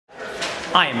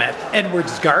I am at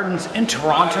Edwards Gardens in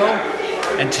Toronto,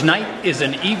 and tonight is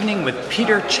an evening with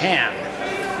Peter Chan.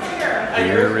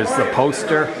 Here is the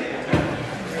poster.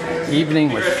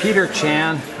 Evening with Peter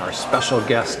Chan, our special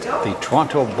guest, the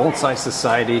Toronto Bonsai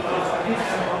Society.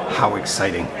 How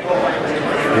exciting.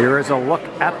 Here is a look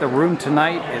at the room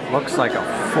tonight. It looks like a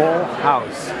full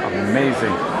house.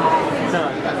 Amazing.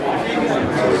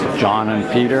 John and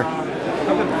Peter.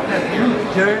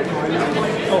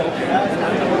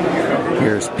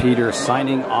 Here's Peter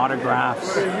signing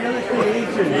autographs.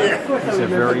 He's a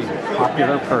very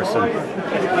popular person.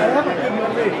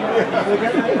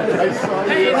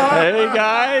 Hey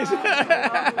guys!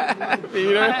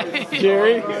 Peter,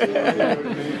 Jerry.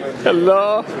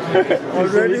 Hello.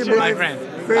 Already my friend.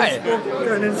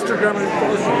 Facebook and Instagram and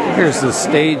post. Here's the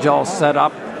stage all set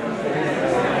up.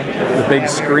 The big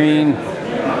screen.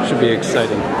 Should be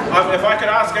exciting. If I could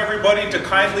ask everybody to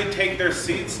kindly take their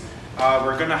seats,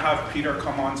 we're going to have Peter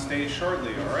come on stage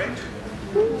shortly, all right?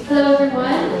 Hello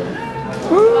everyone.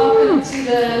 Welcome to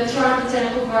the Toronto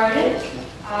Botanical Garden. If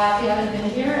you haven't been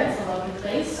here, it's a lovely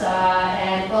place.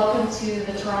 And welcome to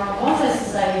the Toronto Bonsai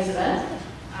Society's event.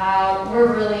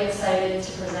 We're really excited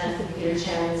to present Peter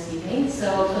Chan this evening.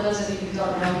 So for those of you who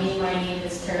don't know me, my name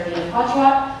is Caroline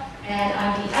Pachwa, and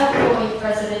I'm the outgoing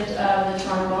president of the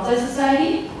Toronto Bonsai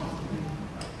Society.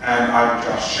 And I'm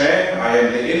Josh Shea. I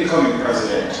am the incoming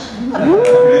president.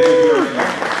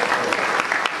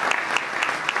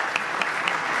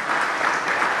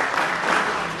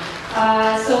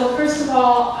 So first of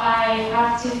all, I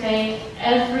have to thank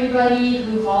everybody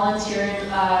who volunteered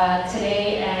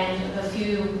today and the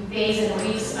few days and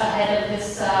weeks ahead of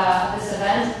this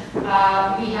event.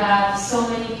 We have so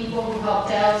many people who helped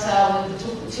out with the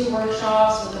two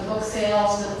workshops, with the book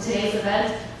sales, with today's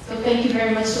event. So thank you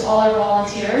very much to all our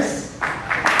volunteers.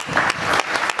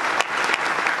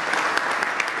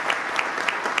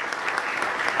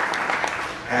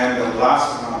 And last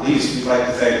but not least, we'd like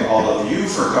to thank all of you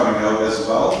for coming out as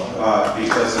well,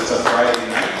 because it's a Friday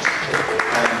night,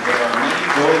 and there are many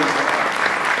goings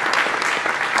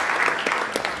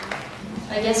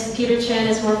on. I guess Peter Chan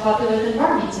is more popular than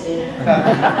Barbie today.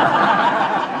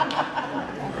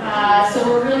 So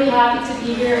we're really happy to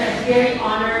be here and very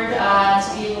honored to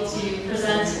be able to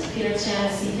present Peter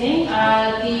Chan this evening. The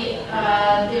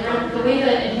way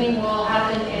that evening will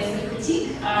happen is the critique.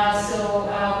 So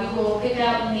we will pick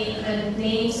out the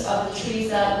names of the trees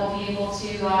that we'll be able to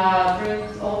bring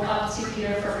up to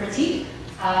Peter for critique.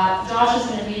 Josh is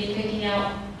going to be picking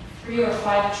out 3 or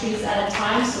 5 trees at a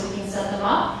time so we can set them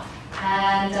up.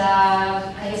 And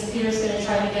I guess Peter's going to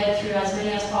try to get through as many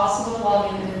as possible while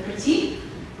we do the critique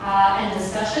and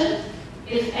discussion.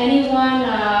 If anyone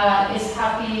is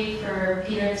happy for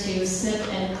Peter to snip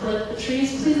and clip the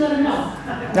trees, please let him know.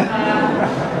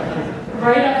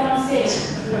 Right up on stage.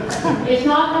 If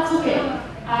not, that's okay.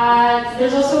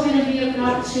 There's also going to be an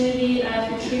opportunity if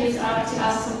your tree is up to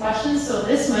ask some questions. So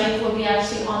this mic will be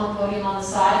actually on the podium on the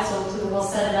side, so we'll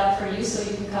set it up for you so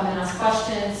you can come and ask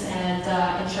questions and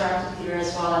interact with Peter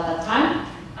as well at that time.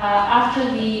 After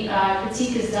the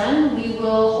critique is done, we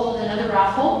will hold another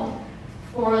raffle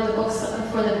for the books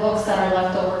that are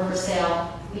left over for sale.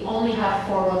 We only have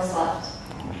 4 books left.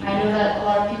 I know that a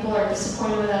lot of people are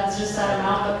disappointed with that, just that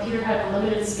amount, but Peter had a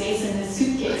limited space in his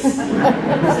suitcase. So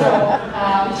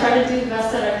we try to do the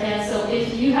best that I can. So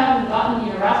if you haven't gotten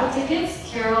your raffle tickets,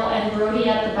 Carol and Brody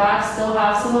at the back still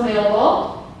have some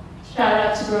available. Shout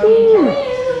out to Brody and Carol.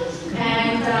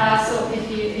 And so if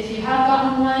you have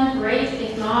gotten one, great.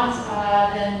 If not,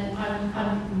 then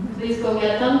please go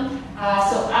get them.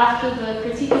 So after the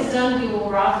critique is done, we will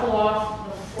raffle off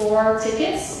the 4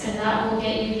 tickets, and that will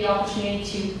get you the opportunity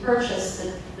to purchase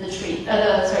the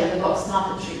books,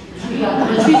 not the tree. The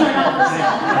trees are not for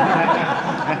sale.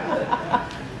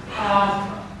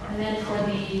 And then for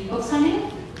the book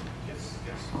signing? Yes.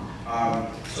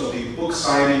 So the book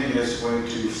signing is going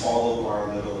to follow our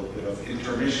little bit of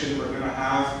intermission we're going to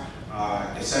have.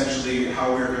 Essentially,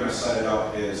 how we're going to set it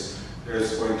up is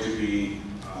there's going to be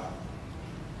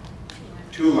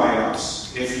 2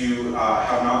 lineups. If you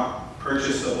have not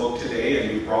purchased a book today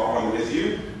and you brought one with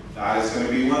you, that is going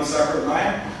to be one separate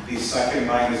line. The second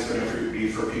line is going to be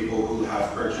for people who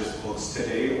have purchased books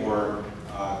today or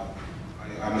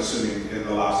I'm assuming in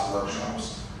the last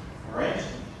workshops. All right?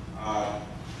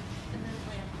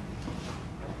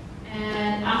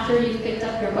 And after you've picked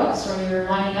up your books or you're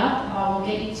lining up, we'll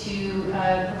get you to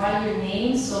provide your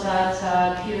name so that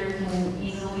Peter can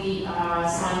easily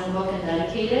sign the book and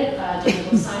dedicate it during the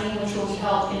book signing, which will be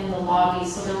held in the lobby.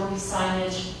 So there will be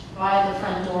signage by the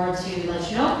front door to let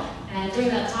you know. And during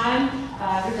that time,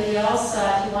 Everybody else,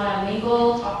 if you want to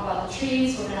mingle, talk about the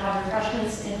trees, we're going to have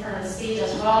refreshments in front of the stage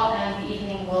as well, and the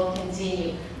evening will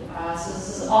continue. So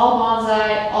this is all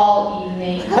bonsai, all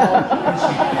evening, all Peter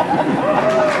Chan.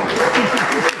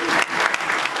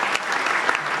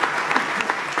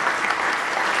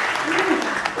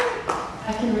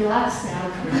 I can relax now.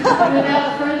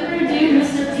 Without further ado,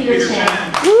 Mr. Peter Chan.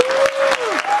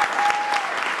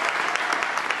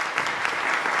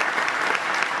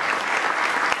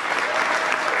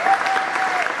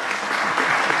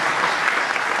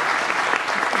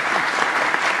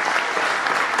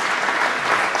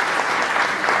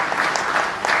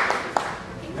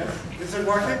 Is it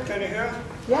working? Can you hear?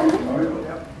 Yeah.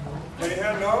 Can you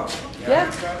hear now?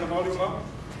 Yeah. Turn the volume up.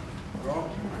 Go.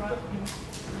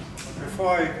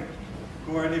 Before I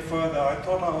go any further, I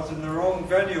thought I was in the wrong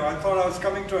venue. I thought I was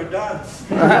coming to a dance.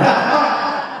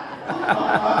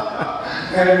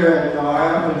 Anyway, no, I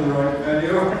am in the right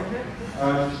venue.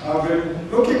 And I've been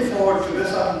looking forward to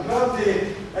this. I'm glad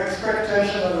the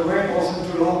expectation and the wait wasn't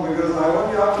too long, because I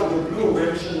only out of the blue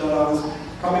mentioned that I was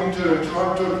coming to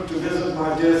Toronto to visit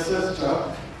my dear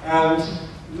sister. And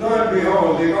lo and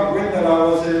behold, they got wind that I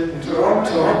was in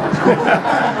Toronto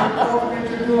and wanted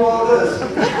me to do all this.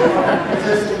 It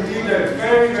is indeed a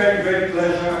very, very great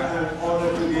pleasure and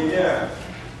honor to be here.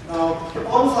 Now,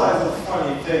 bonsai is a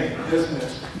funny thing, isn't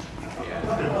it?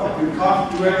 You can't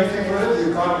do anything with it,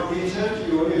 you can't eat it,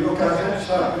 you only look at it,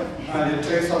 and it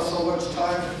takes up so much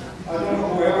time. I don't know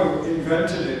whoever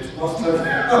invented it, must have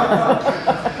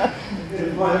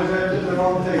it might have invented the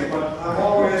wrong thing, but I'm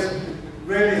always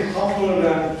really humbled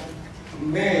and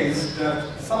amazed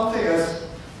that something as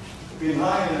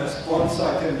benign as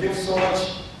bonsai can give so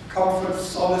much comfort,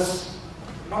 solace,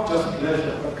 not just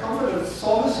pleasure, but comfort and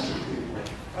solace to people.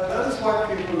 And that is why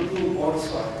people do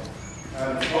bonsai.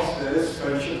 And of course there is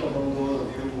friendship among those of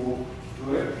you who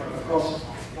do it, but of course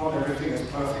not everything is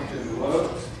perfect in the world.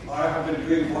 I have been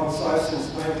doing bonsai since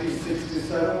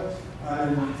 1967,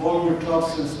 and involved with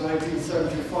clubs since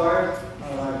 1975.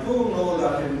 And I do know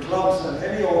that in clubs and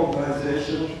any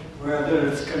organization, whether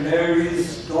it's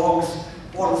canaries, dogs,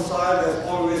 bonsai, there's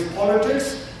always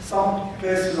politics. Some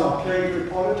places are plagued with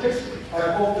politics.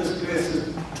 I hope this place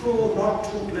is not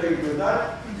too plagued with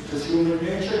that. It is human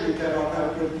nature, we cannot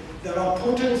help it. There are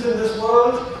Putins in this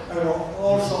world, and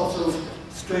all sorts of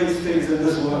strange things in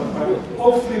this world. But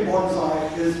hopefully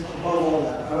bonsai is above all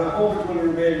that, and I hope it will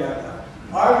remain like that.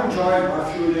 I've enjoyed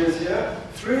my few days here,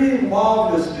 3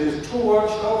 marvelous days, 2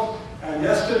 workshops, and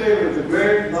yesterday with the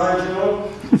great Nigel.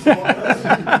 Saunders.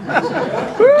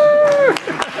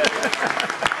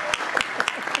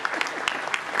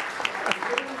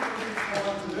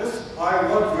 I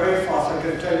work very fast. I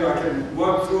can tell you, I can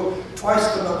work through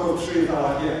twice the number of trees that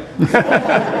are here. So,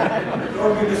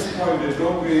 don't be disappointed.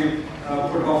 Don't be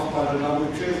put off by the number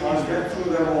of trees. I'll get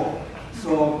through them all.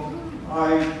 So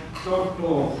I don't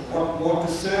know what more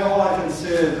to say. All I can say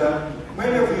is that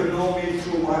many of you know me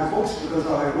through my books, because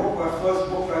I wrote my first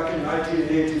book back in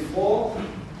 1984.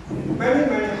 Many,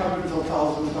 many hundreds of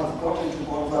thousands have got into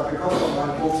bonsai because of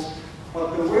my books.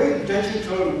 But the way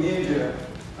digital media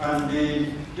and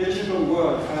the digital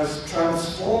world has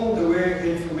transformed the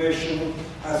way information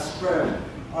has spread,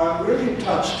 I'm really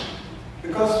touched,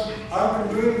 because I've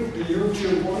been doing the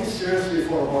YouTube only seriously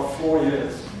for about 4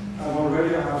 years, and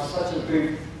already I have such a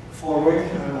big following,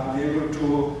 and I'm able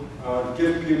to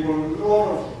give people a lot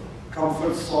of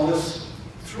comfort, solace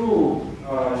through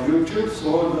YouTube.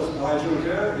 So does Nigel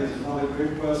here. He's not a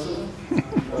great person, and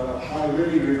I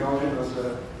really regard him as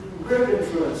a great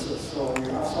influencer. So you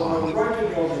have someone right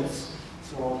in your midst.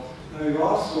 So there you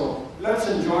are. So let's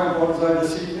enjoy bonsai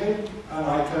this evening, and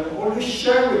I can only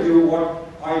share with you what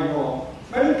I know.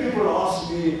 Many people ask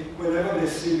me whenever they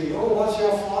see me, oh, was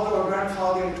your father or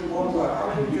grandfather into bonsai?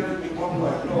 How did you get into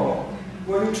bonsai? No.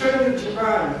 Were you trained in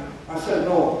Japan? I said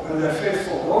no, and they're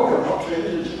faithful. Oh, you're not trained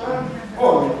in Japan?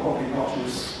 Oh, you're probably not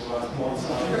useful as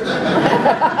bonsai.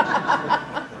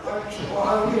 I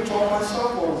only taught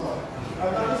myself bonsai.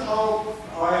 And that is how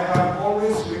I have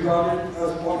always regarded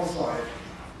as bonsai.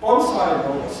 Bonsai,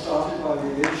 though, was started by the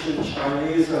ancient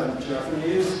Chinese and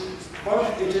Japanese,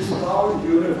 but it is now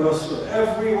universal.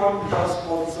 Everyone does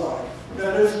bonsai.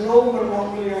 There is no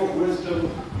monopoly of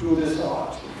wisdom to this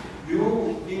art.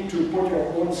 You need to put your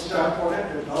own stamp on it.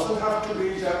 It doesn't have to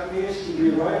be Japanese to be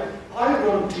right. I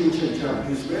don't teach in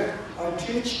Japanese way. I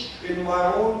teach in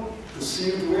my own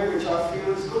perceived way, which I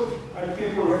feel is good, and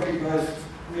people recognize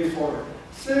me for it.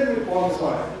 Same with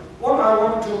bonsai. What I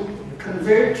want to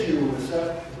convey to you is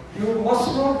that you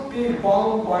must not be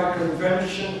bound by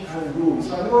convention and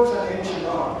rules. I know it's an ancient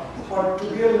art, but to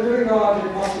be a living art,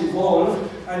 it must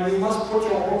evolve, and you must put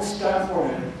your own stamp on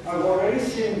it. I've already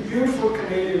seen beautiful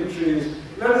Canadian trees.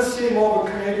 Let us see more of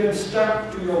a Canadian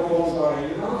stamp to your bonsai,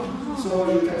 you know?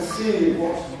 So you can see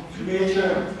what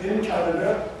nature in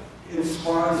Canada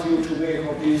inspires you to make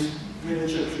of these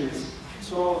miniature trees.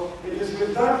 So it is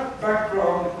with that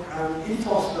background and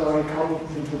ethos that I come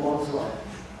into bonsai.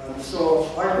 And so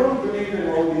I don't believe in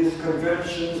all these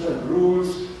conventions and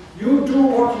rules. You do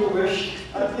what you wish.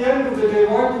 At the end of the day,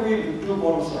 why do we do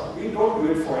bonsai? We don't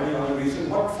do it for any other reason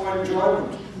but for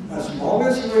enjoyment. As long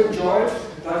as you enjoy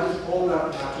it, that is all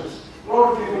that matters. A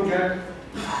lot of people get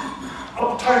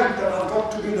uptight that I've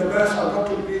got to be the best, I've got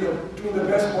to be do the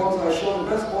best bonsai, show the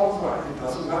best bonsai. It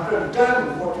doesn't matter a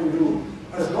damn what you do.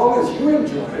 As long as you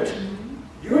enjoy it,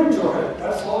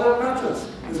 that's all that matters.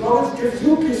 As long as it gives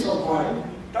you peace of mind,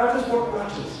 that is what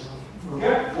matters.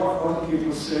 Forget what other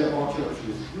people say about your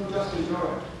trees. You just enjoy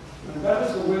it. And that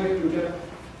is the way to get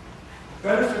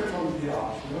benefit from the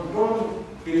art. You know,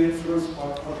 don't be influenced by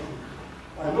other people.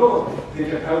 I know they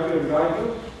can help you and guide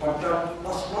you, but that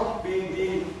must not be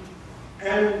the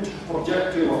end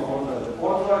objective of bonsai. The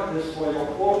bonsai is for your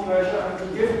own pleasure and to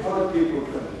give other people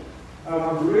credit. And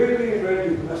I'm really,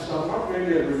 really blessed. I'm not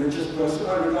really a religious person.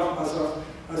 I regard myself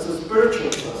as a spiritual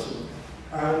person.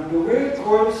 And the way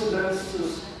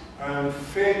coincidences and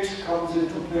fate comes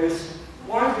into place,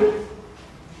 why did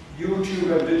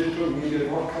YouTube and digital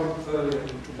media not come further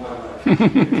into my life?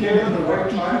 It came at the right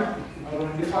time.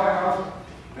 And if I have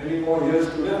many more years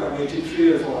to live, I'm 83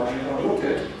 years old, I may not look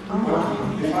it.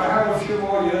 But if I have a few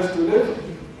more years to live,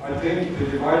 I think the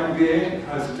divine being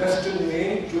has destined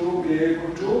me to be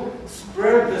able to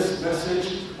spread this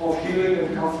message of healing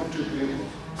and comfort to people.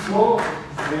 So,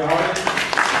 may I...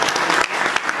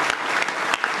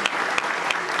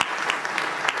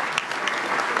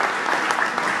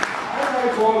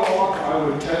 I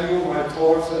will tell you my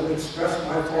thoughts and express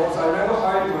my thoughts. I never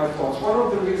hide my thoughts. One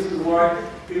of the reasons why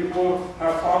people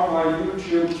have found my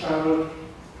YouTube channel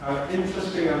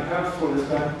interesting and helpful is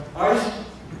that I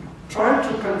try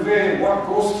to convey what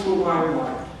goes through my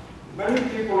mind. Many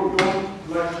people don't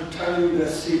like to tell you their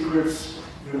secrets,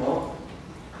 you know,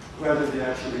 whether they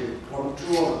actually want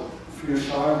to or feel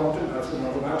shy about it, that's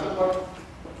another matter. But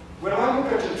when I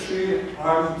look at a tree,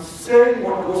 I'm saying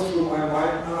what goes through my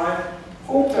mind, and I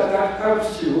hope that that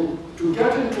helps you to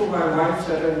get into my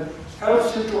mindset and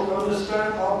helps you to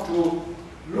understand how to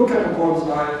look at a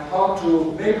bonsai, how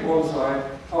to make bonsai,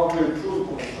 how to improve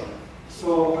bonsai.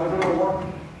 So I don't know what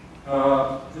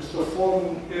is the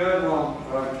phone here now.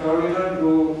 Carolina,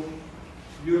 do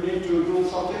you need to do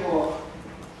something, or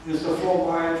is the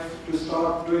floor mine to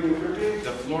start doing the critique?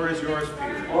 The floor is yours,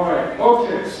 Peter. All right,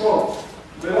 okay, so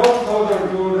without further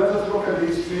ado, let us look at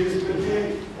these trees.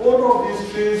 Between all of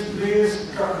these trees, please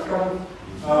come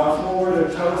forward and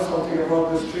tell us something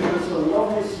about this tree. It's a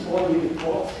lovely small leaf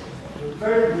pot,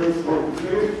 very beautiful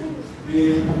tree. The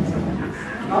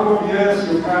number of years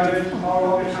you've had it, how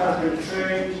long it has been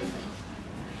trained.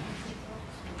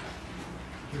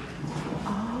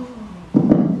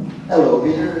 Hello,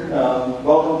 Peter.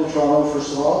 Welcome to Toronto,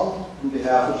 first of all. On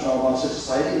behalf of Toronto Bonsai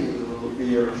Society,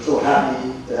 we are so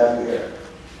happy to have you here.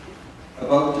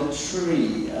 About the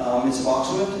tree, it's a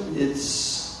boxwood.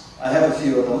 I have a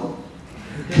few of them.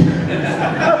 He's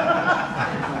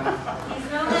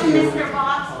known as Mr.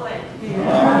 Boxwood.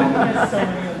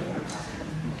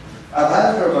 I've had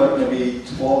it for about maybe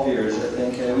 12 years, I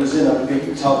think, and it was in a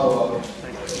big tub of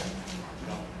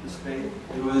this big.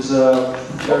 It was a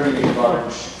very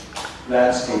large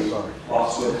landscape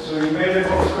boxwood. So you made it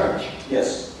from scratch?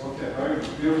 Yes. Okay, very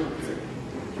beautiful tree.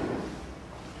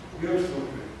 Beautiful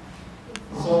tree.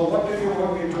 So what do you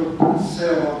want me to say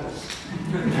about this?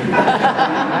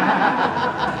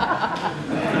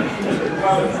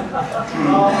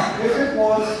 Well, if it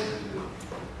was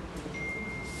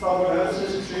someone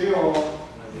else's tree or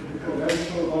the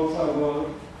conventional bonsai world,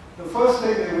 the first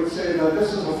thing they would say that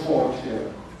this is a fault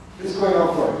here. It's going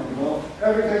upright, you know.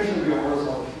 Everything should be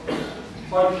horizontal.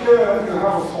 But here you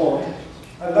have a fault,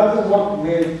 and that is what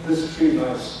made this tree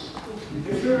nice.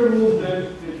 If you removed it,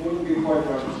 it wouldn't be quite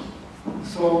right.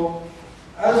 So,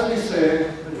 as we say,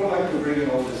 I don't like to bring in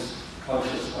all this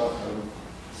culture stuff and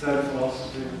Zen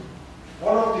philosophy.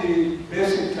 One of the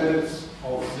basic tenets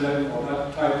of Zen, or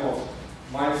that type of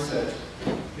mindset,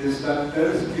 is that there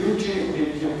is beauty in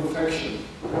imperfection.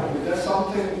 If there's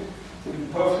something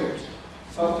imperfect,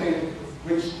 something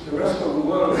which the rest of the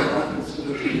world does not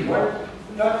consider to be right,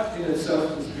 that in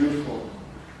itself is beautiful.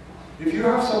 If you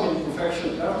have some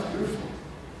imperfection, that's beautiful.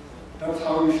 That's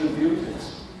how you should view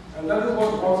things. And that is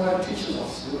what bonsai teaches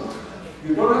us. You know?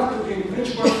 You don't have to be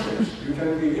pitch perfect. You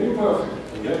can be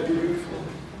imperfect and yet be beautiful.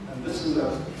 And this is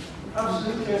a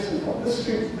Absolute case in point. This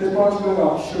tree, this branch going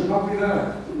up, should not be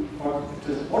there. But it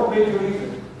is. What made you leave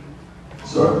it?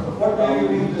 Sir? What made you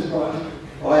leave this branch?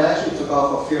 Well, I actually took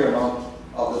off a fair amount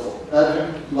of the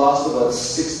that lost about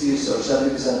 60 or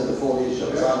 70% of the foliage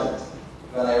that was on it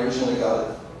when I originally got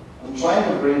it. I'm trying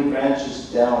to bring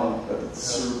branches down, but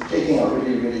it's taking a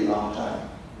really, really long time.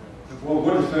 Well,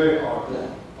 wood is very hard. Yeah.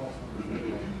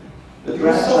 The You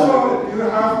branch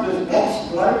have this box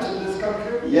blight in this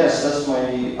country? Yes, that's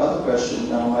my other question.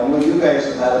 Now, I know you guys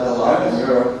have had it a lot in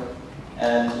Europe,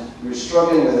 and we're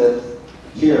struggling with it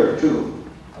here too.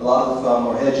 A lot of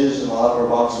our hedges and a lot of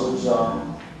our boxwoods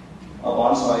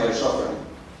bonsai are suffering.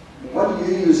 What do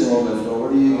you use in England, or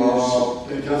what do you use?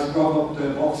 They just grab up the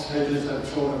box hedges and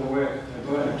throw them away. They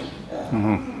burn it. Yeah.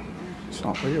 It's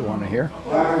not what you want to hear.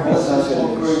 I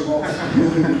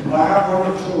have one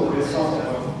or two. It's some of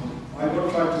them. I don't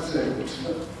try to say it.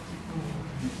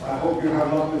 I hope you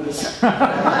have luck with this. I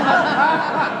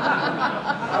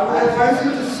would advise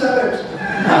you to sell it.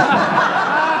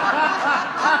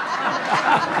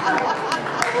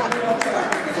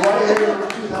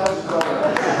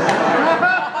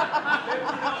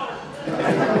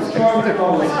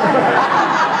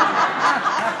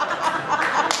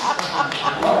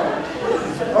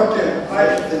 Okay,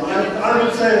 I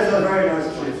would say it's a very nice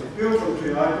tree. It's a beautiful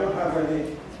tree. I don't have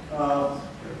any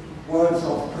words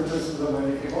of criticism or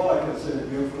anything. All I can say is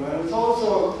beautiful. And it's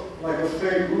also like a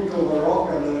straight root over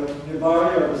rock, and the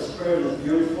nibari or the spread is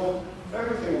beautiful.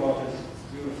 Everything about it is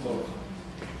beautiful.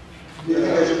 Do you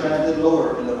think I should plant it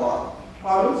lower in the pot?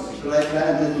 Pardon? Should I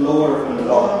plant it lower in the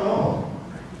pot? No.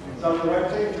 It's on the right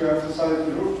thing to emphasize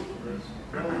the root.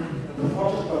 The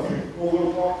pot is perfect.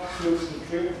 Oval pot suits the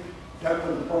tree. Depth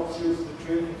of the pot suits the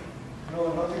tree. No,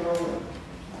 nothing wrong with it.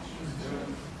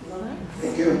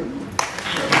 Thank you.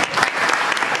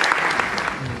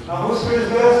 Now, who's with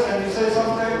this? Can you say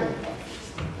something?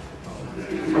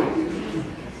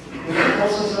 In the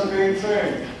process of being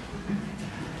trained.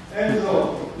 Enzo.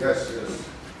 Yes.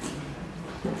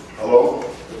 Hello.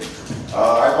 I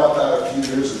bought that a few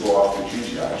years ago off the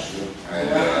Gigi, actually, and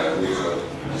it was a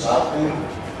sapling,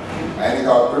 and it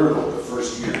got girdled the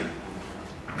first year.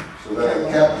 So then I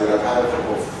kept it. I've had it for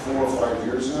about 4 or 5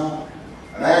 years now,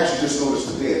 and I actually just noticed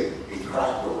today it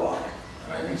cracked the rock,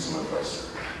 and I need some advice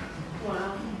there.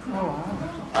 Wow.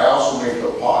 I also made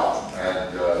the pot,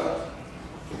 and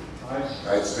Nice.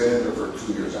 it's been in there for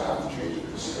 2 years. I haven't changed it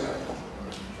this year.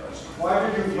 Why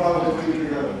did you plant the tree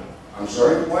together? I'm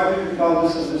sorry? Why did you plant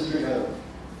this and this together?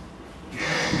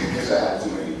 Because I had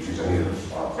too many trees. I needed a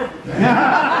spot. That's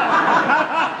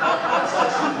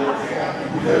actually good for me,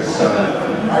 because I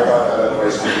got that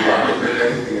advice when you want to pick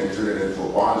anything and turn it into a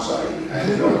bonsai. And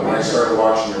when I started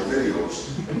watching your videos,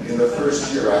 in the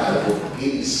first year I had about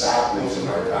 80 saplings in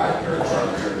my backyard trying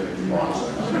to turn it into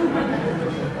bonsai.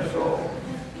 So.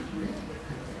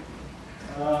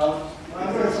 I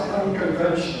know it's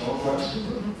unconventional, but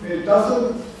it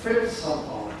doesn't fit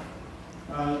somehow.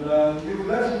 And you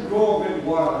let it grow a bit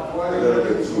wild. Why do you let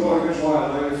it grow a bit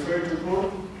wild? Are you afraid to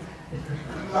grow?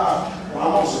 Well, I'm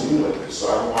also new at this, so I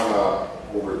don't want to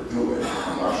overdo it.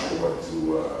 I'm not sure what to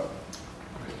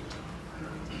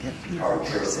how to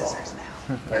turn it off.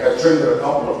 Like I turned it a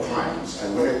couple of times, and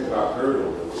when it got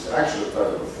girdled, it was actually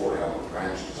better before it had no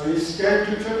branches. Are you scared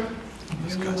to turn?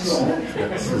 He's got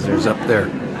scissors up there.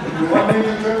 You want me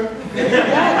to turn?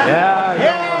 Yeah.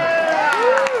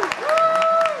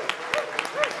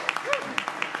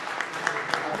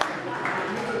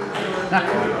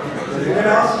 You can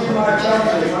ask me my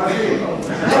chances, I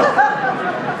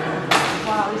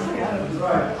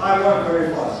Right, I work very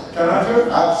fast. Can I turn?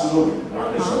 Absolutely,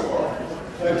 not so far.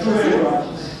 There are too many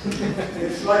branches.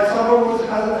 It's like someone who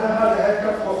hasn't had a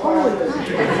haircut for 5 days.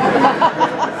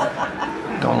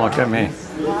 Don't look at me.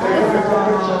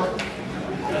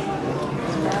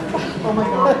 Oh my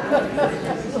God.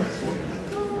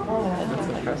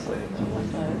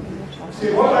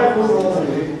 See, what I do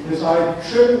normally is I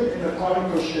trim in a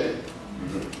conical shape.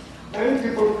 Many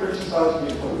people criticize me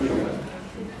for doing that,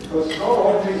 because not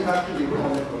all things have to be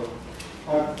conical.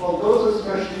 But for those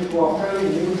especially who are fairly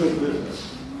new to business,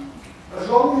 as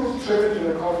long as you trim it in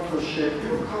a conical shape,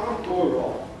 you can't go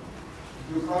wrong.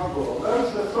 You can't go wrong.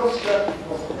 That's the first step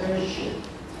of any shape.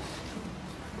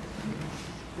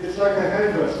 It's like a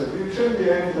hairdresser. You trim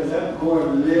the ends and then go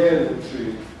and layer the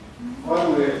tree.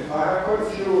 One way, I have quite a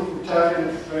few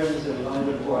Italian friends in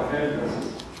London who are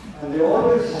hairdressers, and they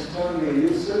always tell me,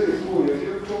 you silly fool, if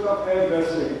you took up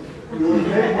hairdressing, you would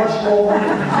make much more money.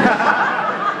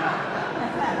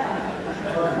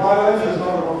 But my life is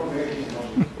not about making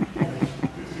money.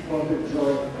 It's about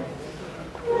enjoying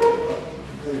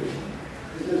it.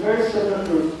 It is very similar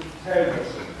to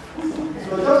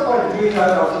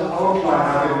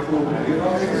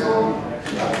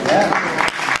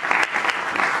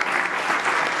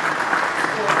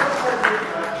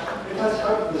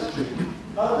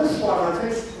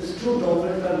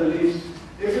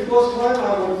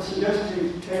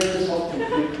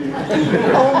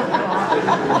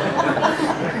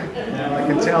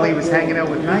while he was hanging out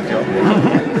with Nigel.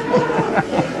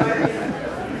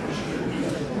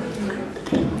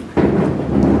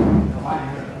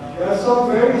 There are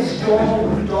some very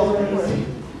strong dominant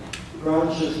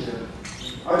branches here.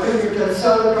 I think you can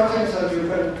sell the cuttings and you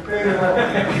can pay them.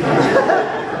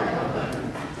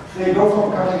 They go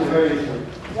from cutting very easily.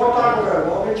 What type of elm?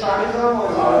 Only Chinese elm or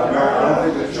is it No, I don't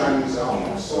think it's Chinese elm.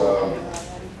 It's,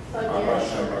 I'm not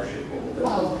sure.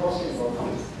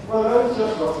 Well, that's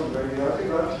just nothing very. I think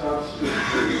that has to be.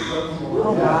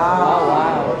 Oh,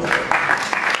 wow.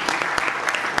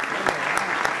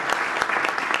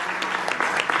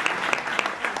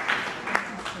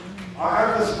 I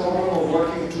have this problem of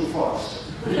working too fast.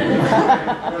 When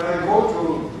I go to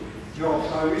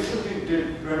jobs, I recently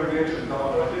did renovation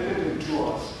garden. I did it in 2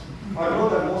 hours. I know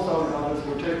that most of the others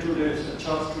will take 2 days, a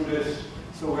chance 2 days.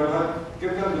 So when I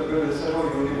give them the bill, they say, oh,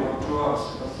 you only want 2 hours.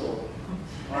 That's all.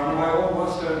 I'm my own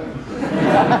worst enemy.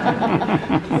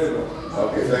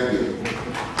 Okay, thank you.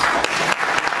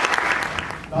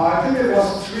 Now, I think it was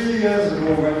 3 years ago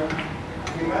when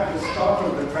we had the start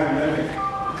of the pandemic. And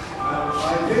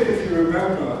I did, if you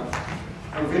remember,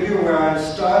 a video where I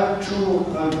styled 2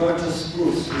 Alberta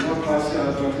spruce, Bonsai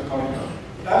Alberta counter.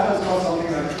 That has got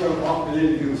something like 2.5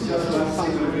 million views, just that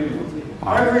single video.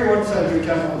 Everyone said you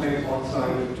cannot make bonsai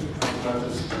with Alberta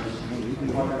spruce.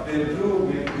 But they do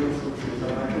make beautiful trees,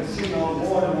 and I can see now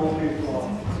more and more people are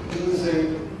using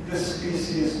this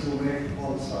species to make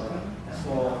bonsai.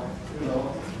 So, you know,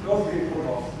 don't be put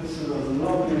off. This is a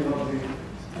lovely, lovely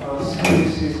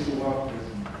species to work with.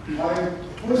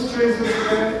 Whose trees is it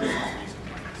again?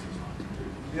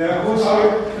 Yeah, whose tree?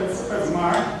 It's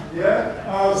mine.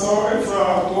 Yeah? So it's a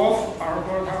dwarf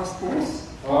Alberta spruce.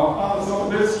 Oh. So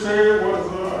this tree was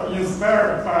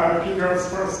inspired by Peter's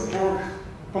first book,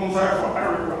 Bonsai for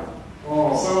Everyone.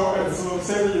 Oh. So it's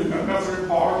sitting in the nursery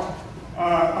pot,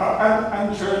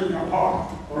 entry in a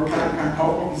pot, or can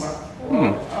call bonsai.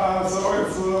 So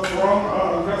it's from a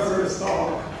nursery stock,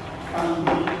 and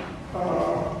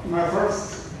my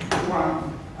first one,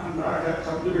 and I had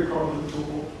some difficulty to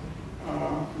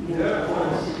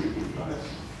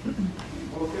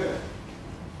Okay.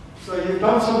 So you've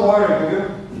done some wiring, have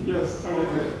you? Yes,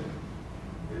 Okay.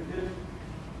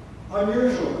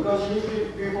 Unusual, because usually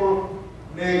people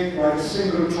make like a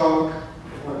single trunk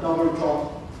or double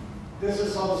trunk. This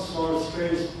is some sort of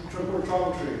strange triple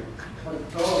trunk tree.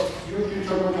 But usually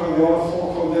triple trunk, they all fall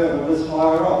from there, but this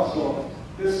higher up. So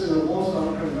this is the most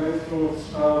unconventional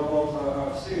style of bonsai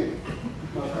I've seen.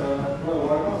 But well,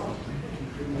 why not?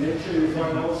 In nature, you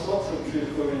find all sorts of trees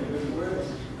going in different ways.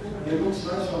 And it looks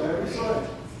nice on every side.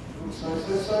 It looks nice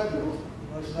this side, it looks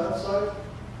nice that side.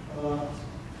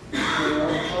 There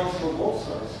are trunks for both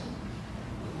sides.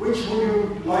 Which would you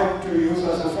like to use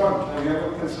as a front? Have you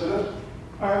ever considered?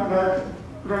 I like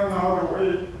right now the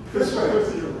way This way?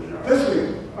 This year, yeah. This way?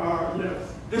 Yes.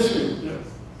 This way? Yes.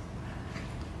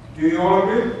 Do you all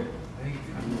agree?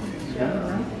 The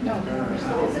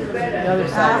other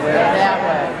side, that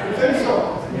way. You think so?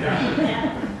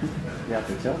 You have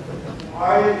to tell them.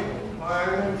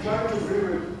 I'm trying to agree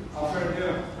with our friend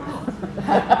here.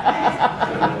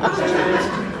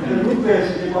 The root base,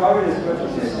 the body is better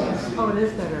this side. Oh, it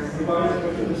is better. The body is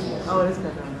better this side. Oh, it is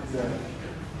better. Yeah.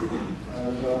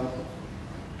 And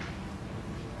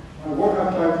I won't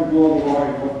have time to do all the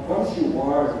wiring, but once you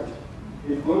wire it,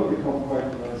 it will become quite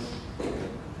nice.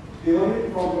 The only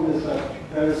problem is that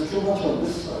there is too much on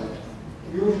this side.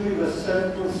 Usually the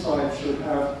central side should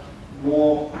have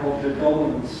more of the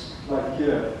dominance, like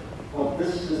here. But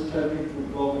this is tending to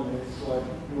dominate, so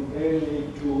you may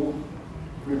need to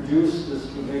reduce this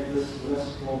to make this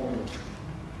less dominant.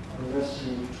 Unless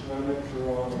you turn it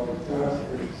around like that.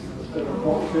 Is there a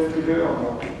block here today or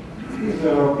not? Is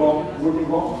there a block, wooden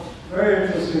block? Very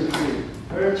interesting tree.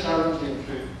 Very challenging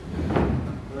tree.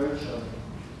 Very challenging.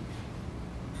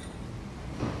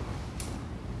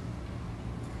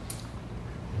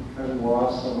 You can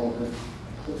watch some of it.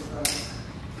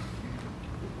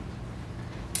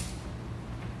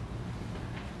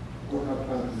 We'll have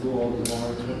time to do all the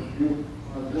wires, but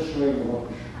I'm just showing you what.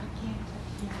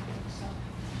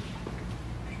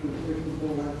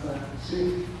 See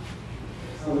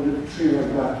how a little tree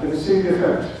like that. Can you see the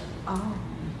effect? Oh.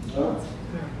 Huh?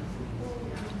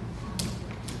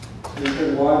 So you can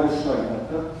wire this like that.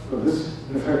 Huh? So this,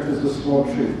 in effect, is a small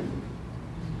tree.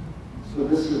 So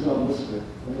this is done this way.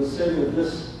 And the same with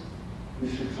this, we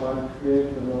should try and create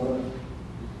another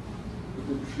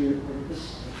little tree like this.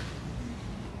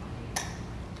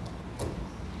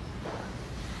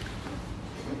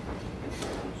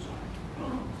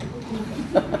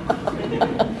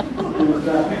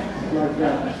 Like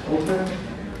that, okay?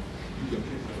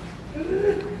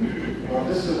 Well,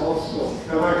 this is also,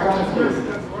 can I come to you?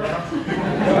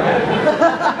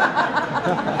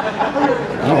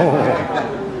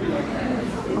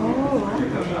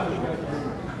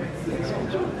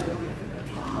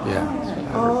 Yeah, it's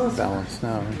better balance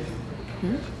now.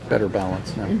 Better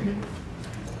balance now.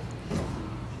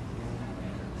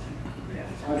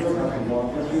 I don't have to walk,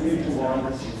 but you need to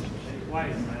walk. Why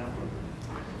is that?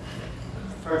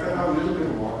 I can have a little bit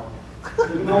of water.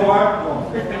 You know what? No.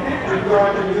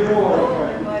 You know what?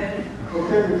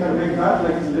 Okay, we can make that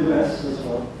like a little S as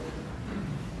well.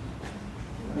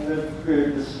 And then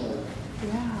create this one.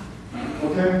 Yeah.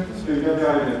 Okay? So you get the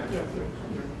idea.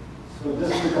 So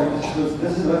this becomes,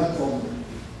 this is less common.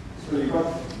 So you got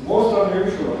most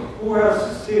unusual. Who has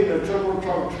seen a triple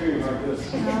trunk tree like this?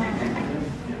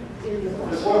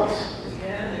 This works.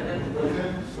 Okay?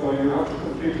 So you have to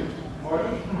complete it.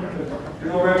 You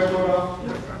know where to go now?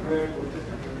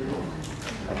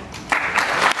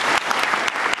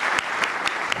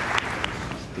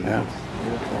 Yeah.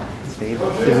 Steve.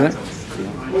 Isn't it?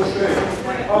 What's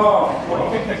that? Oh,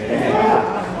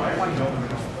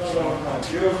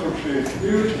 beautiful tree,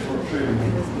 beautiful tree.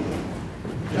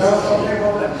 Tell us something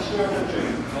about that beautiful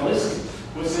tree. Well,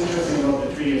 what's interesting about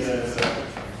the tree is that it's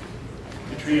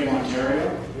a tree of Ontario.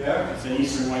 Yeah. It's an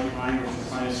eastern white pine, which is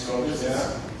Pinus scotus.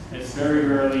 Yeah. It's very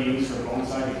rarely used for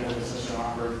bonsai because it's such an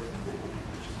awkward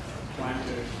plant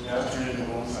to turn into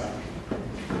bonsai.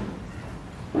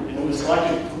 It was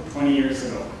collected 20 years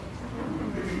ago.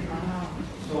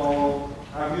 So,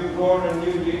 have you grown a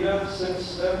new leader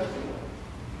since then?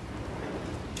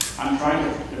 I'm trying to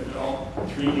develop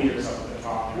 3 meters up at the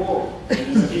top. Whoa.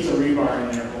 There's a piece of rebar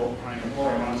in there trying to pour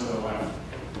him onto the left.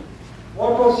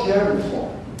 What was here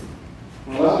before?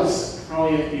 Well, that was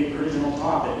probably the original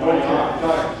top that died off.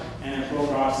 Died. And it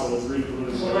broke off, so it was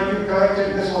re-glued. So when you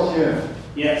collected, this was here?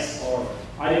 Yes.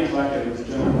 I didn't collect it. It was a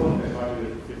gentleman that collected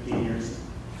it 15 years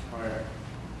prior.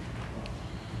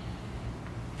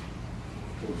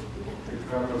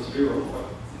 That was zero, but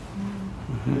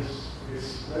it's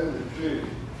splendid tree.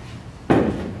 You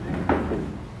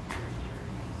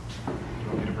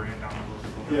want me to bring it down a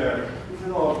little bit? Yeah, you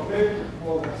know, big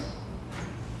walnuts.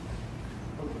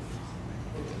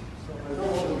 So I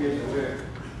don't want to get away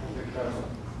from the camera.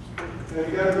 Can you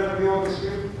get a better view on the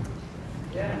screen?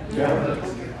 Yeah. Yeah.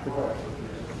 Okay.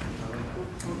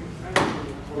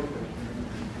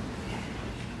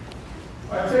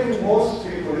 I think most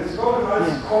people, it's got a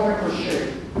nice comical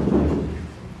shape.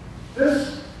 This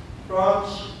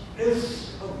branch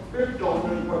is a bit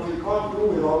dominant, but you can't do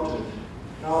without it.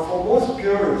 Now, for most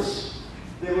purists,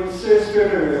 they will say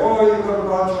straight away, oh, you've got a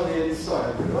branch on the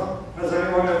inside. You know? Has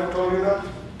anyone ever told you that?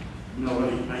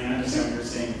 Nobody, I understand what you're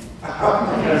saying.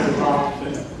 Because the top,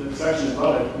 the section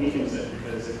above it weakens it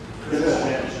because it creates a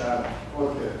bad shadow.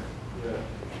 Okay, yeah.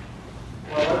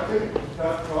 Well, I think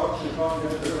that branch you can't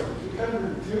get rid of. You can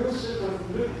reduce it a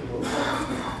little, but I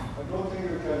don't think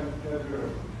you can get rid of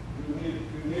it. You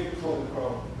need it for the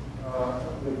crown,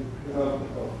 without the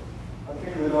crown. I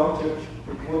think without it,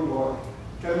 it won't work.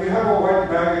 Can we have a white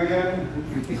bag again?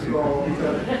 So we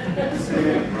can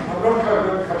see. I'm not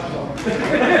going to cut it off. I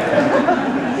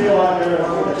feel like they're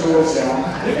going to tools down.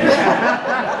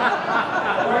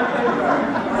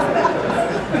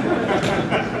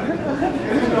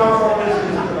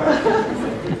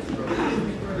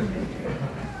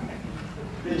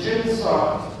 The gins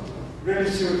really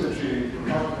suit the tree,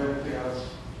 not anything else.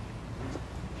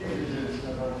 Keep the gins,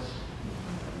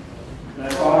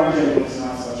 That origin is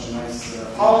not such a nice.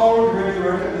 How old will you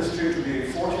reckon this tree to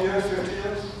be? 40 years, 50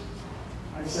 years?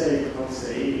 I'd say close to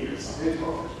 80 or something. 80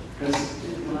 years. Because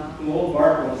the old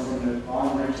bark goes from the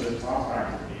bottom right to the top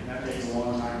practically, and that takes a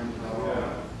long time to develop.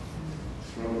 Yeah.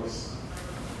 It's rose.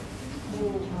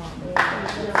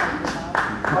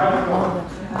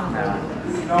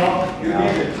 No, you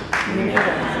need it. I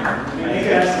think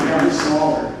it has to become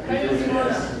smaller.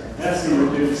 It has to be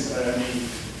reduced, but I mean,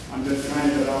 I'm just trying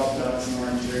to develop some more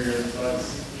interior buds.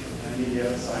 I need the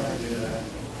outside to do that.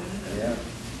 Yeah.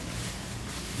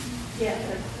 Yeah.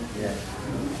 Yeah.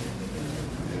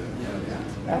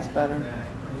 That's better.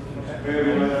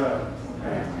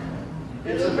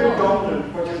 It's a bit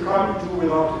dominant, but you can't do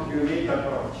without it. You need that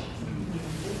branch.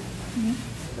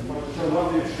 But it's a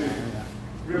lovely tree.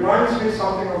 Reminds me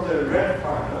something of the red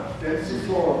pine,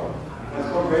 Floral. It's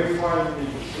got very fine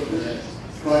needles. So this is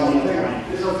something,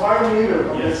 it's a fine needle,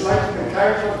 but it's like the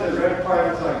character of the red pine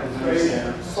is like it's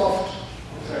very soft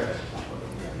effect.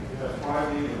 Yeah, fine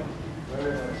needle.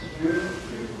 Very nice. Beautiful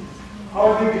tree. How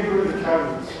do you deal with the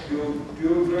candles? Do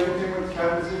you do anything with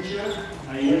candles each year?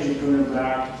 I usually put them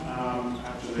back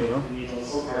after the needles.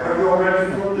 Okay. Have you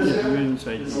already put this in?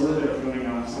 there's a little bit of pruning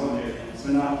on some of it,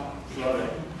 but not flooded.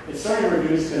 It's starting to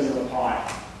reduce because of the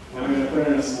pot. And I'm going to put it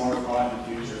in a smaller pot in the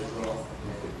future as well.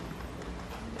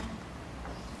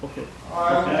 Okay.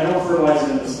 And I don't fertilize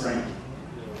it in the spring.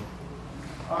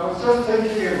 I was just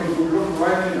thinking it would look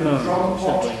right in the drum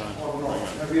pot.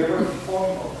 Have you ever thought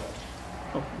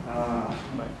about that?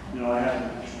 No, I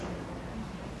haven't.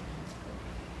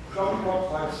 Drum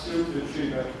pot might suit the tree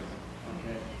better.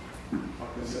 Okay.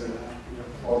 I'll consider that.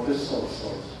 Or this sort of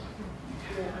source.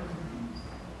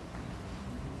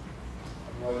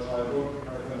 Otherwise, I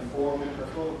can afford it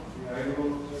at all. The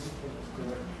angle is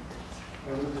correct.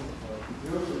 Everything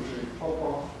beautifully pop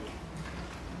off.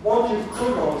 What you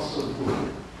could also do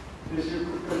is you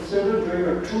could consider doing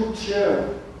a two-tier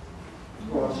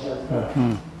branch like that.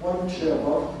 One tier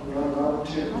up, another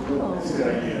tier below. That's a good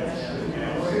idea.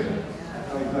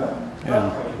 Like that. Yeah.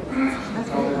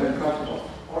 Now then cut it off.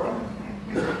 All right?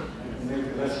 And make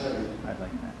it less heavy. I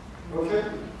like that. Okay?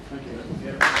 Thank you.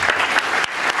 Yeah.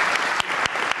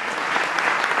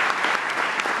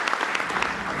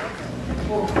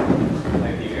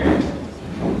 Thank you.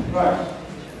 Right.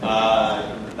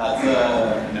 That's a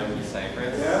Noki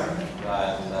cypress Yeah.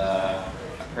 that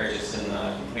I purchased in the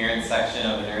clearance section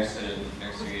of a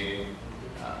nursery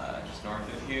just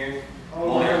north of here. How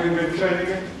long have you been training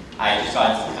it? I just got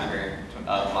in September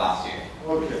of last year.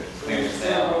 Okay. Clearance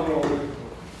sale.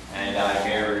 And I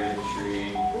bare rooted the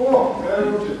tree. Oh,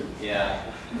 very good. Yeah.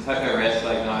 Took a risk,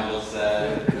 like Nigel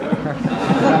said.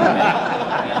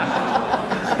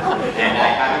 And I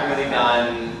haven't really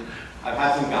done, I've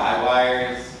had some guide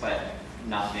wires, but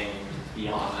nothing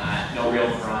beyond that. No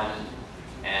real front.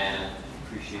 And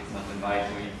appreciate something by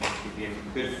what you think would be a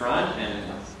good front,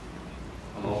 and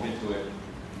I'm open to it.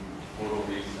 Total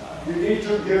restyle. You need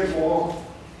to give more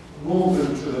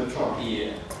movement to the trunk.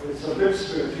 Yeah. It's a bit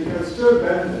straight. You can still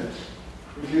bend it.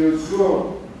 If you do a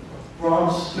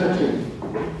branch splitting,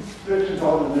 split it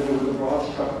down the middle with a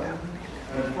branch cutter,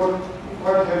 and put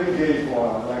quite heavy gauge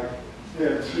wire, like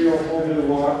there, 3 or 4 mil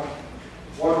wire,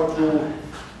 1 or 2,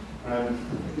 and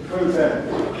it will bend.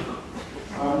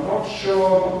 I'm not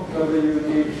sure whether you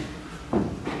need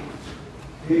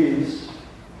these.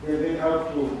 They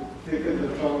help to thicken the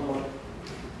trunk, but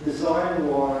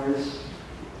design-wise,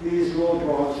 these low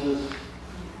branches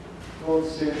don't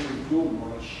seem to do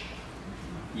much.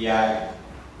 Yeah,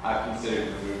 I've considered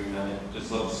removing them. It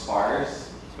just looks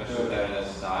sparse, especially without it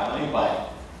as styling,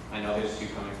 but I know there's two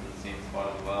coming from the same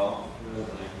spot as well.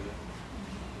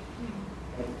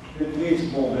 It needs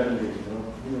more bending,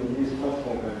 It needs much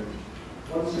more bending.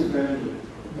 Once you bend it,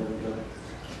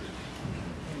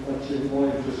 much more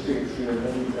interesting tree, and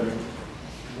then you can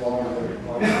wire it.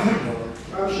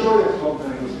 I'm sure your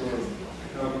company is going to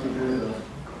have to do that.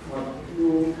 But you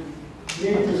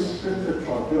need to split the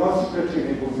trunk. Without splitting,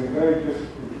 it will be very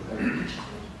difficult to bend.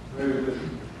 Very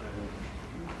difficult.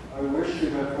 I wish you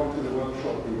had come to the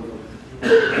workshop. We would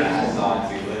have. Yeah, I saw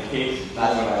it too.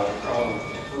 That's what I was probably.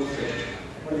 Okay.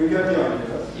 But you get the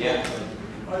idea. Yeah.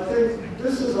 I think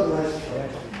this is a nice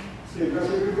trunk. See, because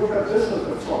if you look at this as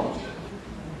the front,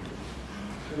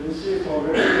 then you see it's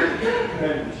already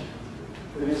bent.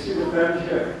 Then you see the bend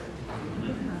here.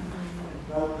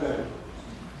 Not bend.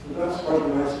 So that's quite a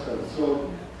nice bend. So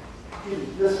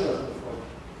this is the front.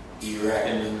 Do you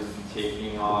reckon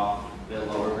taking off the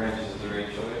lower branches is the right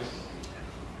choice?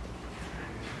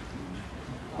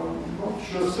 I'm not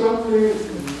sure. Certainly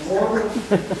more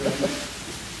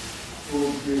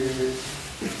would be.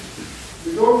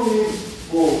 You don't need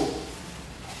both.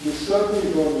 You certainly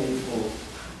don't need both.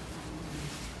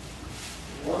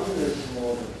 One is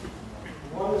more than.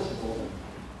 One is more than.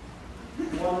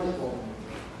 One is more than.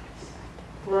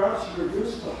 Perhaps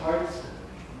reduce the height.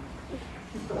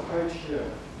 Keep the height here.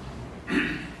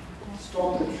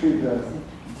 Stop the tree there.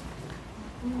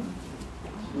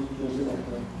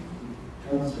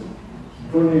 That's it.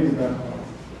 Don't need that high.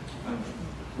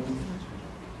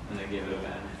 And then give it a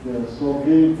bend. Yeah, so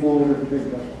be forward, take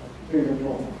it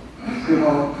off. See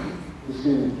how you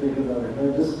see, take it out.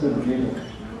 I just couldn't need it.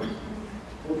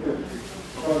 Okay.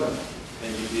 All right.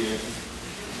 Thank you, Peter.